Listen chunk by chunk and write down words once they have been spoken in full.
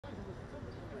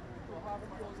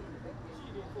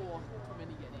before too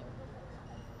many get in.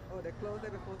 Oh, they closed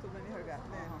it before too many had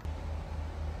gotten in.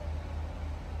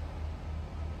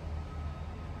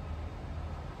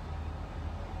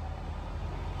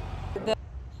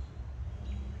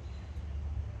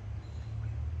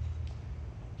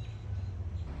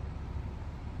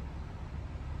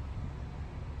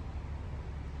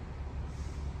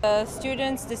 The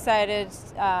students decided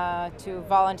to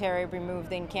voluntarily remove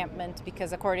the encampment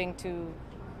because, according to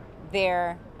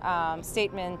their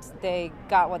statement, they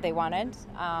got what they wanted.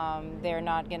 There are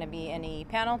not going to be any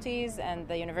penalties, and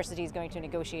the university is going to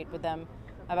negotiate with them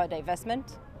about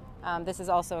divestment. This is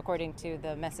also according to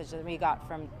the message that we got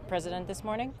from President this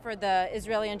morning. For the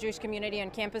Israeli and Jewish community on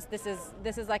campus, this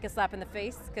is like a slap in the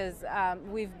face because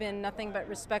we've been nothing but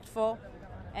respectful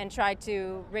and tried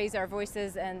to raise our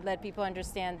voices and let people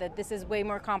understand that this is way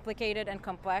more complicated and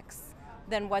complex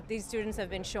than what these students have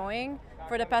been showing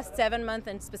for the past 7 months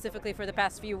and specifically for the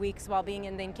past few weeks while being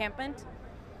in the encampment.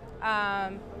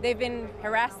 They've been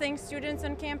harassing students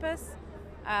on campus.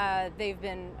 They've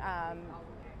been,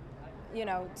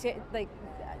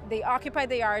 they occupied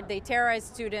the yard, they terrorized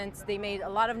students, they made a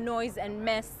lot of noise and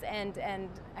mess and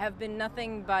have been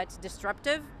nothing but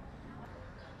disruptive.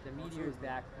 The media is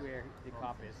back where the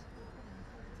cop is.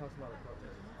 Tell us about the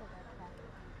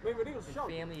protest. His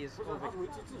family is over.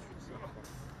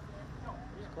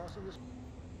 Crossing this.